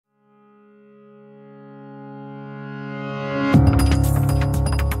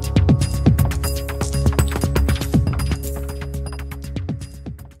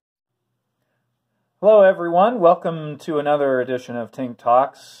everyone. Welcome to another edition of Tink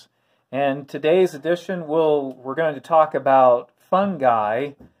Talks. And today's edition, we're going to talk about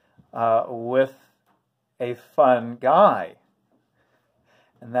fungi with a fun guy.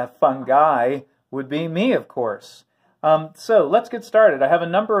 And that fun guy would be me, of course. So let's get started. I have a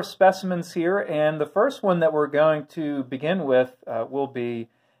number of specimens here, and the first one that we're going to begin with will be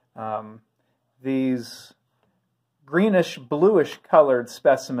these greenish-bluish colored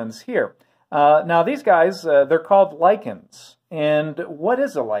specimens here. Now these guys, they're called lichens. And what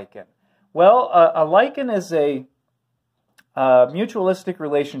is a lichen? Well, a lichen is a mutualistic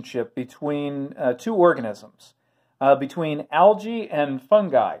relationship between two organisms, between algae and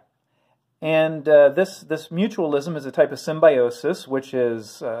fungi. And this mutualism is a type of symbiosis, which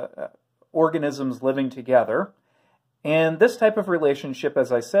is organisms living together. And this type of relationship,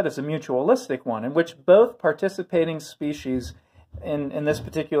 as I said, is a mutualistic one, in which both participating species, in this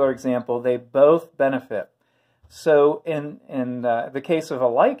particular example, they both benefit. So in the case of a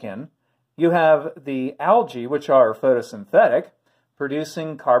lichen, you have the algae, which are photosynthetic,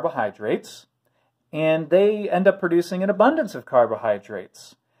 producing carbohydrates, and they end up producing an abundance of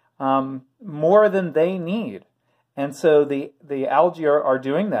carbohydrates, more than they need. And so the algae are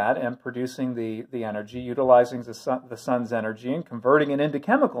doing that and producing the energy, utilizing the sun's energy and converting it into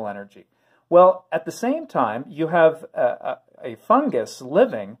chemical energy. Well, at the same time, you have a fungus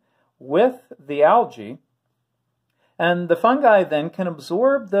living with the algae, and the fungi then can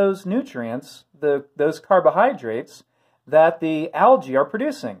absorb those nutrients, those carbohydrates that the algae are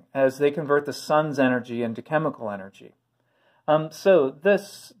producing as they convert the sun's energy into chemical energy. So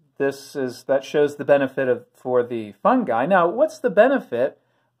that shows the benefit for the fungi. Now, what's the benefit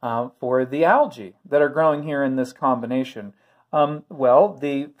for the algae that are growing here in this combination? Well,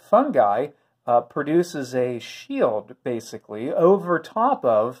 the fungi produces a shield, basically, over top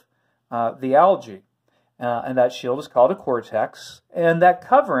of the algae. And that shield is called a cortex. And that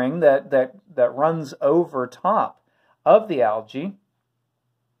covering that runs over top of the algae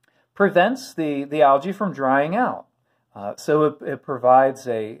prevents the algae from drying out. So it provides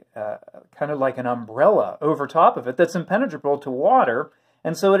a kind of like an umbrella over top of it that's impenetrable to water,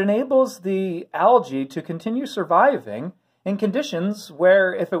 and so it enables the algae to continue surviving in conditions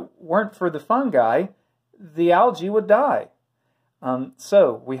where, if it weren't for the fungi, the algae would die.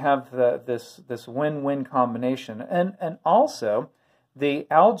 So we have this win-win combination, and also the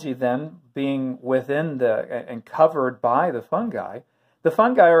algae then being within and covered by the fungi. The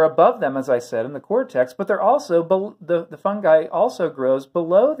fungi are above them, as I said, in the cortex, but they're also the fungi also grows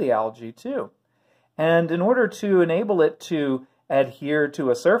below the algae too. And in order to enable it to adhere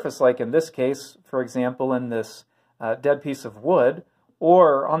to a surface, like in this case, for example, in this dead piece of wood,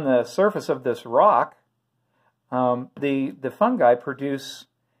 or on the surface of this rock, the fungi produce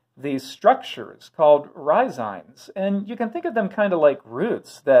these structures called rhizines. And you can think of them kind of like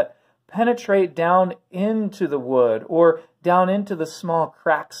roots that penetrate down into the wood or down into the small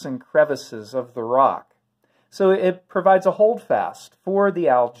cracks and crevices of the rock. So it provides a holdfast for the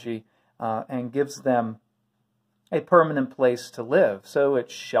algae and gives them a permanent place to live. So it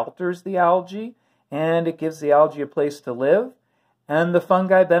shelters the algae and it gives the algae a place to live. And the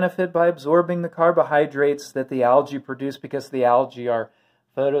fungi benefit by absorbing the carbohydrates that the algae produce because the algae are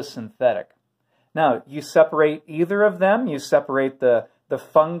photosynthetic. Now, you separate either of them, you separate the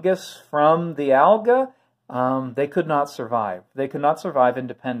fungus from the alga, they could not survive. They could not survive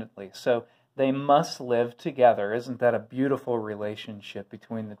independently. So they must live together. Isn't that a beautiful relationship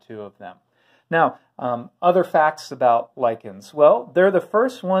between the two of them? Now, other facts about lichens. Well, they're the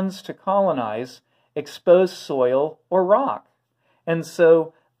first ones to colonize exposed soil or rock. And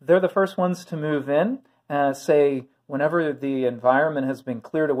so they're the first ones to move in, say, whenever the environment has been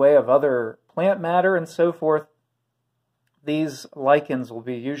cleared away of other plant matter and so forth. These lichens will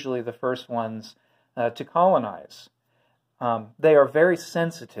be usually the first ones to colonize. They are very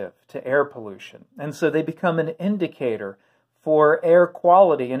sensitive to air pollution, and so they become an indicator for air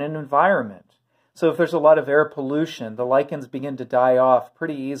quality in an environment. So if there's a lot of air pollution, the lichens begin to die off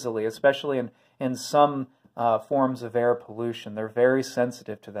pretty easily, especially in some forms of air pollution. They're very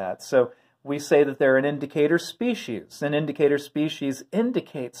sensitive to that. So we say that they're an indicator species. An indicator species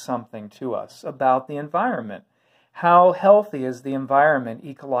indicates something to us about the environment. How healthy is the environment,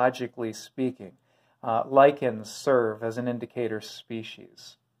 ecologically speaking? Lichens serve as an indicator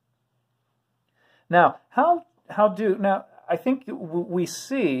species. Now, now I think we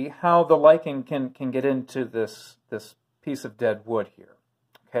see how the lichen can get into this piece of dead wood here.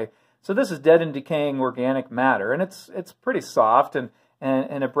 Okay, so this is dead and decaying organic matter, and it's pretty soft and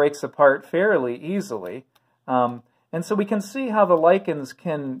it breaks apart fairly easily. And so we can see how the lichens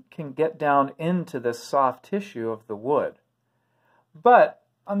can get down into this soft tissue of the wood. But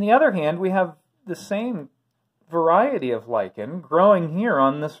on the other hand, we have the same variety of lichen growing here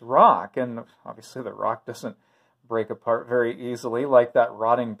on this rock. And obviously the rock doesn't break apart very easily like that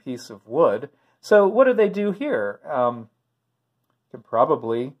rotting piece of wood. So what do they do here? You can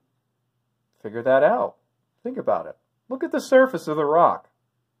probably figure that out. Think about it. Look at the surface of the rock.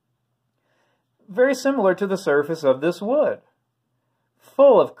 Very similar to the surface of this wood.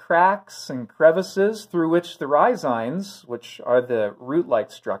 Full of cracks and crevices through which the rhizines, which are the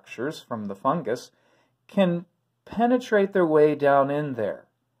root-like structures from the fungus, can penetrate their way down in there.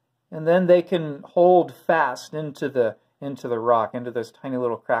 And then they can hold fast into the rock, into those tiny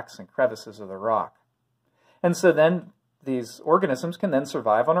little cracks and crevices of the rock. And so then these organisms can then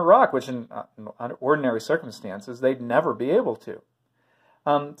survive on a rock, which in ordinary circumstances they'd never be able to.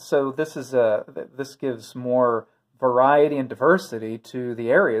 So this gives more variety and diversity to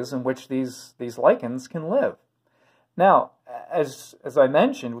the areas in which these lichens can live. Now, as I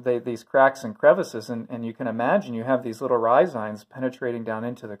mentioned, these cracks and crevices, and you can imagine you have these little rhizines penetrating down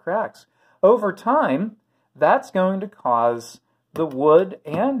into the cracks. Over time, that's going to cause the wood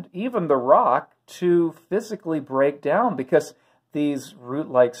and even the rock to physically break down because these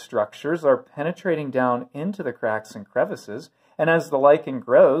root-like structures are penetrating down into the cracks and crevices. And as the lichen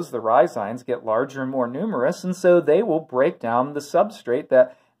grows, the rhizines get larger and more numerous, and so they will break down the substrate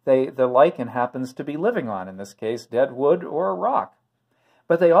that the lichen happens to be living on, in this case, dead wood or a rock.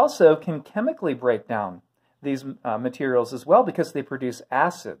 But they also can chemically break down these materials as well because they produce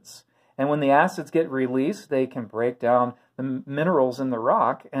acids. And when the acids get released, they can break down the minerals in the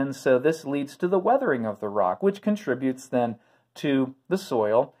rock, and so this leads to the weathering of the rock, which contributes then to the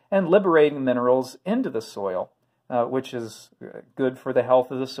soil and liberating minerals into the soil, which is good for the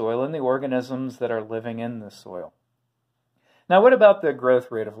health of the soil and the organisms that are living in the soil. Now, what about the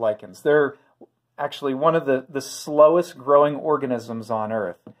growth rate of lichens? They're actually one of the slowest growing organisms on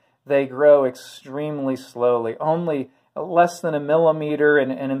Earth. They grow extremely slowly, only less than 1 millimeter,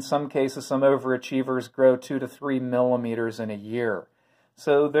 and in some cases, some overachievers grow 2 to 3 millimeters in a year.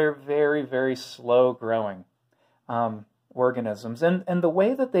 So they're very, very slow growing organisms. And the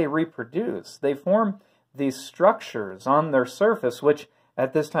way that they reproduce, they form these structures on their surface, which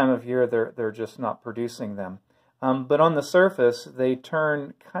at this time of year, they're just not producing them. But on the surface, they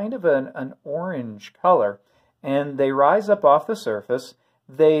turn kind of an orange color, and they rise up off the surface.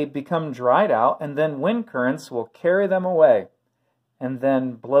 They become dried out, and then wind currents will carry them away and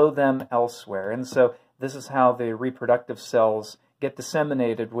then blow them elsewhere. And so this is how the reproductive cells get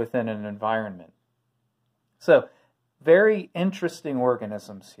disseminated within an environment. So very interesting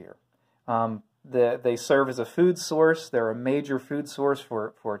organisms here. They serve as a food source. They're a major food source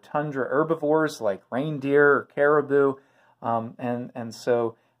for tundra herbivores like reindeer or caribou, and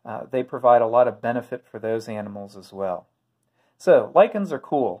so they provide a lot of benefit for those animals as well. So lichens are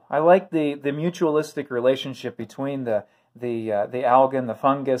cool. I like the mutualistic relationship between the alga and the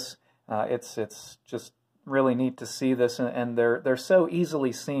fungus. It's just really neat to see this, and they're so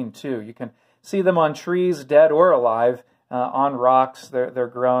easily seen too. You can see them on trees, dead or alive. On rocks, they're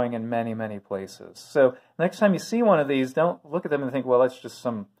growing in many, many places. So next time you see one of these, don't look at them and think, well, that's just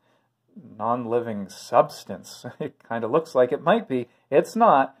some non-living substance. It kind of looks like it might be. It's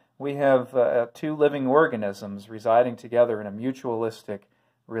not. We have 2 living organisms residing together in a mutualistic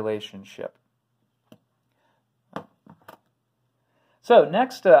relationship. So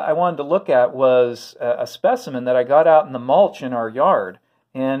next I wanted to look at was a specimen that I got out in the mulch in our yard.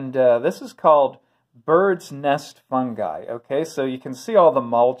 And this is called bird's nest fungi. Okay, so you can see all the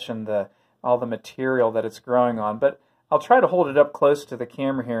mulch and all the material that it's growing on, but I'll try to hold it up close to the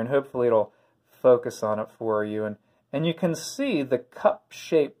camera here, and hopefully it'll focus on it for you. And you can see the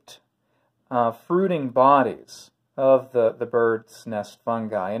cup-shaped fruiting bodies of the bird's nest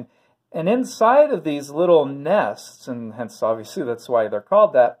fungi. And inside of these little nests, and hence obviously that's why they're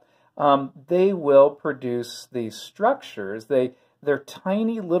called that, they will produce these structures. They're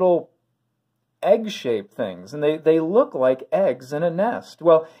tiny little egg-shaped things, and they look like eggs in a nest.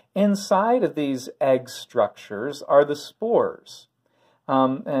 Well, inside of these egg structures are the spores.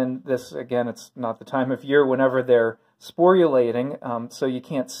 And this, again, it's not the time of year whenever they're sporulating, so you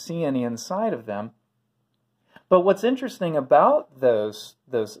can't see any inside of them. But what's interesting about those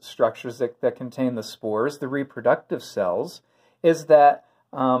structures that contain the spores, the reproductive cells, is that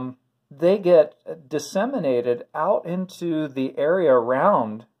they get disseminated out into the area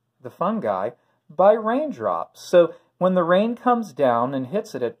around the fungi by raindrops. So when the rain comes down and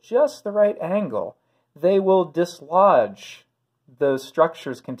hits it at just the right angle, they will dislodge those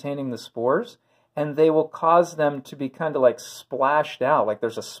structures containing the spores, and they will cause them to be kind of like splashed out, like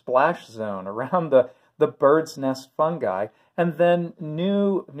there's a splash zone around the bird's nest fungi, and then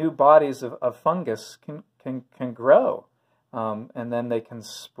new bodies of fungus can grow, and then they can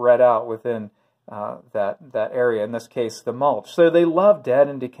spread out within that area, in this case the mulch. So they love dead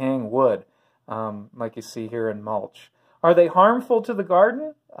and decaying wood, like you see here in mulch. Are they harmful to the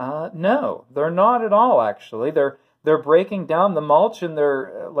garden? No, they're not at all, actually. They're breaking down the mulch, and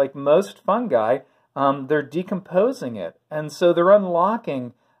they're, like most fungi, they're decomposing it. And so they're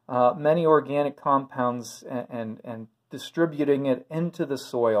unlocking many organic compounds and distributing it into the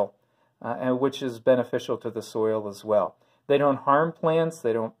soil, and which is beneficial to the soil as well. They don't harm plants.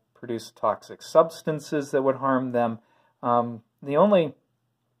 They don't produce toxic substances that would harm them. The only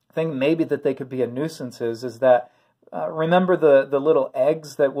thing maybe that they could be a nuisance is that, remember the little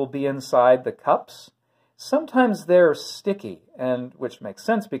eggs that will be inside the cups? Sometimes they're sticky, and which makes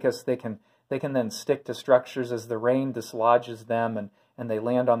sense because they can then stick to structures as the rain dislodges them, and they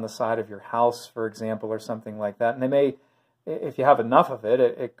land on the side of your house, for example, or something like that. And they may, if you have enough of it,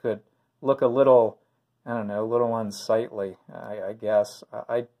 it could look a little, I don't know, a little unsightly, I guess.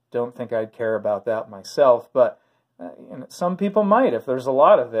 I don't think I'd care about that myself, but some people might if there's a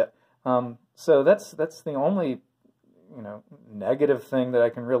lot of it. So that's the only negative thing that I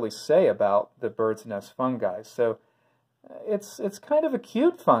can really say about the bird's nest fungi. So it's kind of a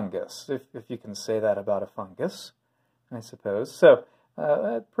cute fungus, if you can say that about a fungus, I suppose. So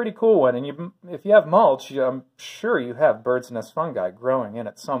a pretty cool one. And if you have mulch, I'm sure you have bird's nest fungi growing in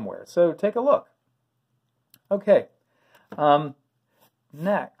it somewhere. So take a look. Okay.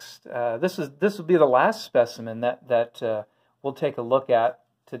 Next, this will be the last specimen that we'll take a look at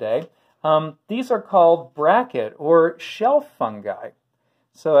today. These are called bracket or shelf fungi.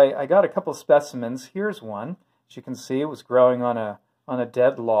 So I got a couple specimens. Here's one. As you can see, it was growing on a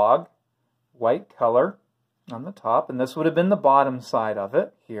dead log, white color on the top, and this would have been the bottom side of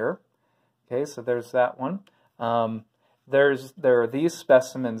it here. Okay, so there's that one. There are these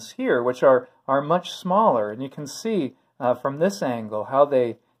specimens here, which are much smaller, and you can see from this angle how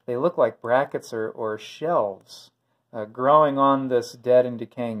they look like brackets or shelves. Growing on this dead and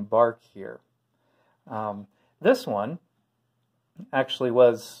decaying bark here. This one actually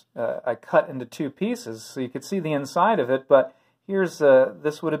was, I cut into two pieces so you could see the inside of it, but here's,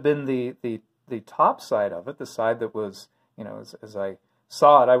 this would have been the top side of it, the side that was, as I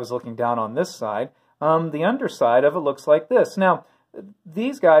saw it, I was looking down on this side. The underside of it looks like this. Now,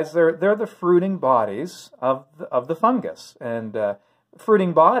 these guys, they're the fruiting bodies of the fungus, and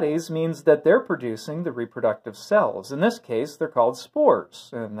fruiting bodies means that they're producing the reproductive cells. In this case, they're called spores,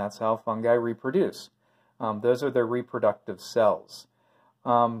 and that's how fungi reproduce. Those are their reproductive cells.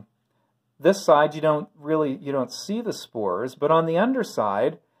 This side, you don't see the spores, but on the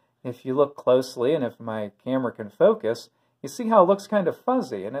underside, if you look closely, and if my camera can focus, you see how it looks kind of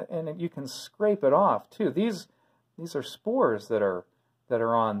fuzzy, and you can scrape it off too. These are spores that are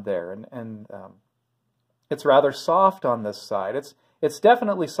on there, and it's rather soft on this side. It's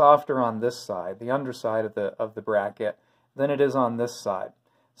definitely softer on this side, the underside of the bracket, than it is on this side.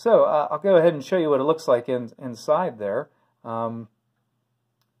 So I'll go ahead and show you what it looks like inside there.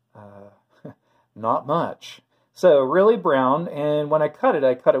 Not much. So really brown, and when I cut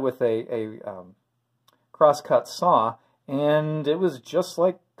it with a cross-cut saw, and it was just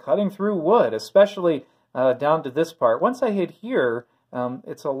like cutting through wood, especially down to this part. Once I hit here,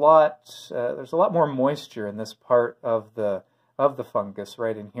 there's a lot more moisture in this part of the fungus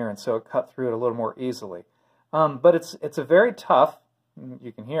right in here, and so it cut through it a little more easily. But it's a very tough,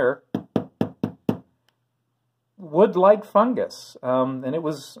 you can hear, wood-like fungus, and it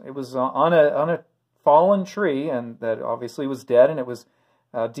was on a fallen tree, and that obviously was dead, and it was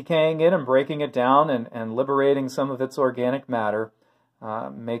decaying it and breaking it down and liberating some of its organic matter,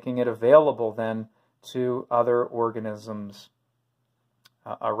 making it available then to other organisms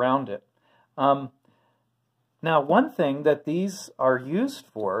around it. Now, one thing that these are used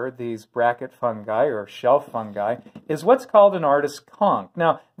for, these bracket fungi or shelf fungi, is what's called an artist's conch.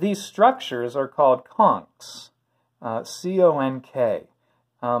 Now, these structures are called conchs, C-O-N-K.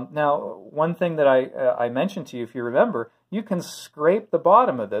 Now, one thing that I mentioned to you, if you remember, you can scrape the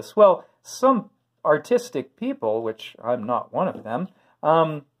bottom of this. Well, some artistic people, which I'm not one of them,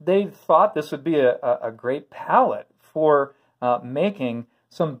 they thought this would be a great palette for making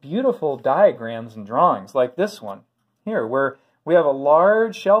some beautiful diagrams and drawings like this one here, where we have a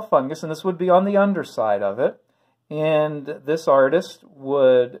large shelf fungus, and this would be on the underside of it. And this artist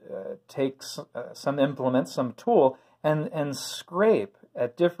would take some implement, some tool, and scrape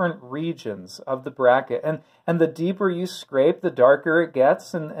at different regions of the bracket. And the deeper you scrape, the darker it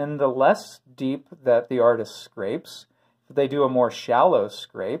gets, and the less deep that the artist scrapes, if they do a more shallow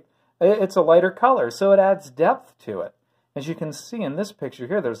scrape, it's a lighter color, so it adds depth to it. As you can see in this picture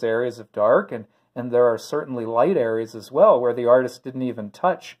here, there's areas of dark, and there are certainly light areas as well where the artist didn't even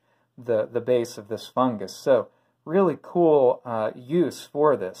touch the base of this fungus. So really cool use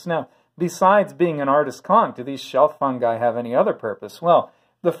for this. Now, besides being an artist conch, do these shelf fungi have any other purpose? Well,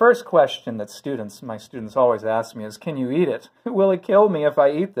 the first question that my students always ask me is, can you eat it? Will it kill me if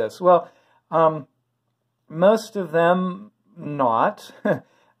I eat this? Well, most of them not,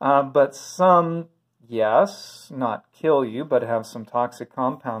 but some, yes, not kill you, but have some toxic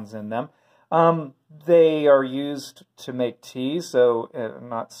compounds in them. They are used to make tea, so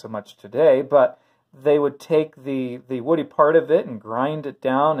not so much today, but they would take the woody part of it and grind it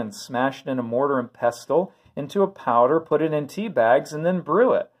down and smash it in a mortar and pestle into a powder, put it in tea bags, and then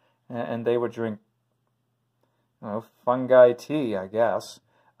brew it. And they would drink fungi tea, I guess.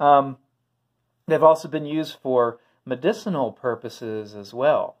 They've also been used for medicinal purposes as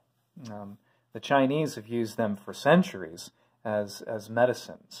well. The Chinese have used them for centuries as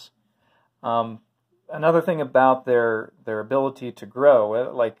medicines. Another thing about their ability to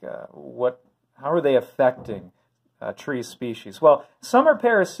grow, how are they affecting tree species? Well, some are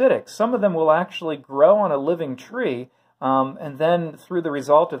parasitic. Some of them will actually grow on a living tree, and then through the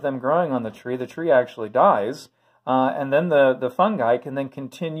result of them growing on the tree actually dies, and then the fungi can then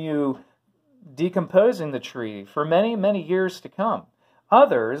continue decomposing the tree for many, many years to come.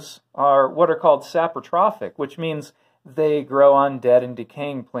 Others are what are called saprotrophic, which means they grow on dead and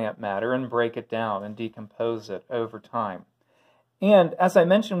decaying plant matter and break it down and decompose it over time. And as I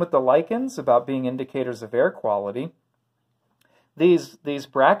mentioned with the lichens about being indicators of air quality, these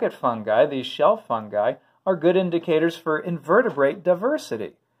bracket fungi, these shelf fungi, are good indicators for invertebrate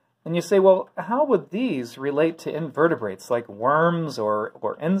diversity. And you say, well, how would these relate to invertebrates like worms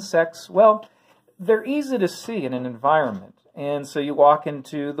or insects? Well, they're easy to see in an environment. And so you walk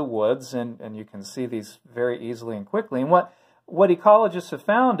into the woods and you can see these very easily and quickly. And what ecologists have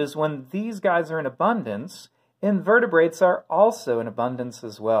found is when these guys are in abundance, invertebrates are also in abundance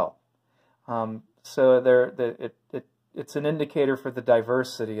as well. So it's an indicator for the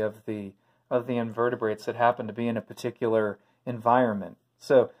diversity of the invertebrates that happen to be in a particular environment.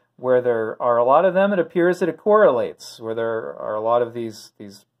 So where there are a lot of them, it appears that it correlates. Where there are a lot of these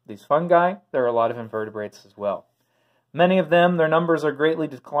fungi, there are a lot of invertebrates as well. Many of them, their numbers are greatly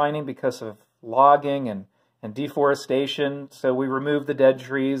declining because of logging and deforestation. So we remove the dead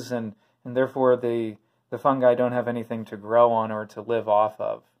trees, and therefore the fungi don't have anything to grow on or to live off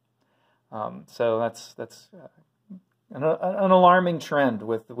of. So that's an alarming trend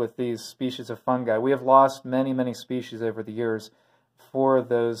with these species of fungi. We have lost many, many species over the years for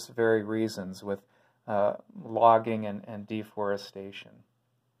those very reasons, with logging and deforestation.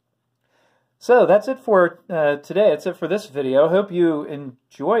 So that's it for today. That's it for this video. Hope you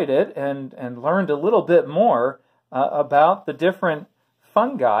enjoyed it and learned a little bit more about the different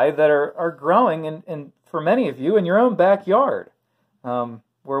fungi that are growing in for many of you in your own backyard,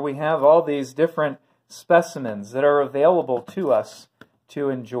 where we have all these different specimens that are available to us to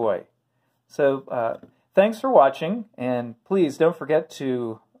enjoy. So thanks for watching, and please don't forget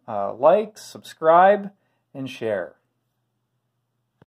to like, subscribe, and share.